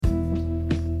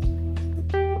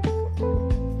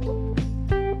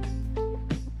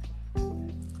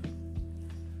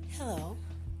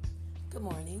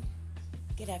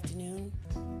afternoon,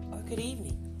 or good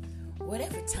evening.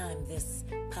 Whatever time this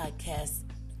podcast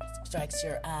strikes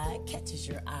your eye, catches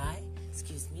your eye,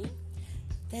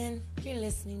 then you're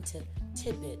listening to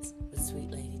Tidbits with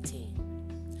Sweetladyt.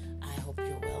 I hope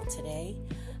you're well today.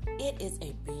 It is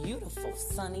a beautiful,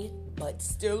 sunny, but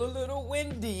still a little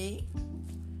windy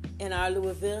in our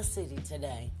Louisville city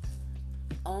today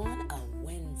on a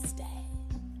Wednesday.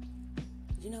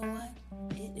 You know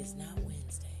what? It is not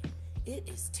Wednesday. It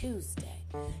is Tuesday.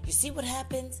 You see what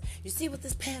happens? You see what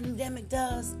this pandemic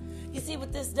does? You see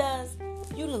what this does?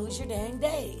 You lose your dang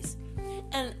days.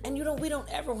 And we don't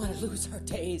ever want to lose our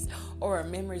days or our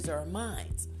memories or our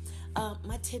minds.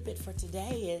 My tidbit for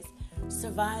today is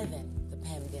surviving the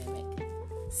pandemic.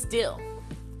 Still.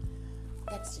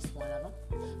 That's just one of them.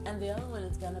 And the other one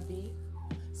is going to be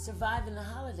surviving the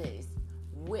holidays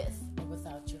with or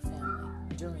without your family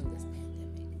during this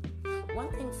pandemic.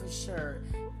 One thing for sure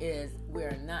is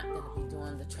we're not going to be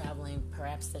doing the traveling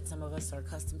perhaps that some of us are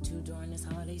accustomed to during this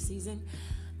holiday season.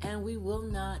 And we will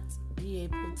not be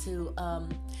able to,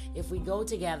 if we go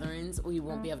to gatherings, we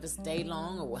won't be able to stay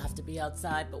long or we'll have to be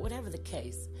outside. But whatever the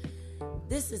case,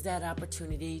 this is that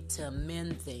opportunity to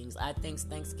mend things. I think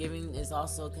Thanksgiving is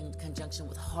also in conjunction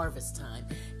with harvest time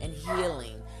and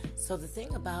healing. So the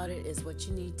thing about it is what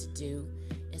you need to do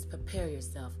is prepare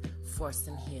yourself for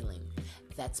some healing.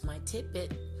 That's my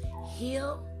tidbit.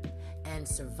 Heal and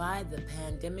survive the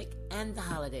pandemic and the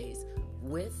holidays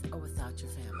with or without your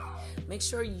family. Make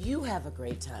sure you have a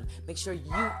great time. Make sure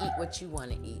you eat what you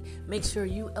want to eat. Make sure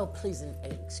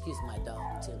excuse my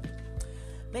dog too.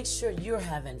 Make sure you're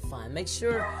having fun. Make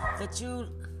sure that you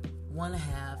want to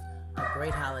have a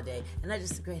great holiday. And not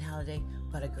just a great holiday,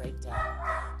 but a great day.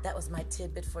 That was my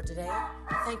tidbit for today.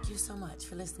 Thank you so much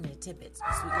for listening to Tidbits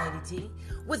with Sweetladyt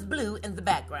with Blue in the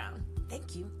background.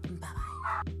 Thank you.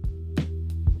 Bye-bye.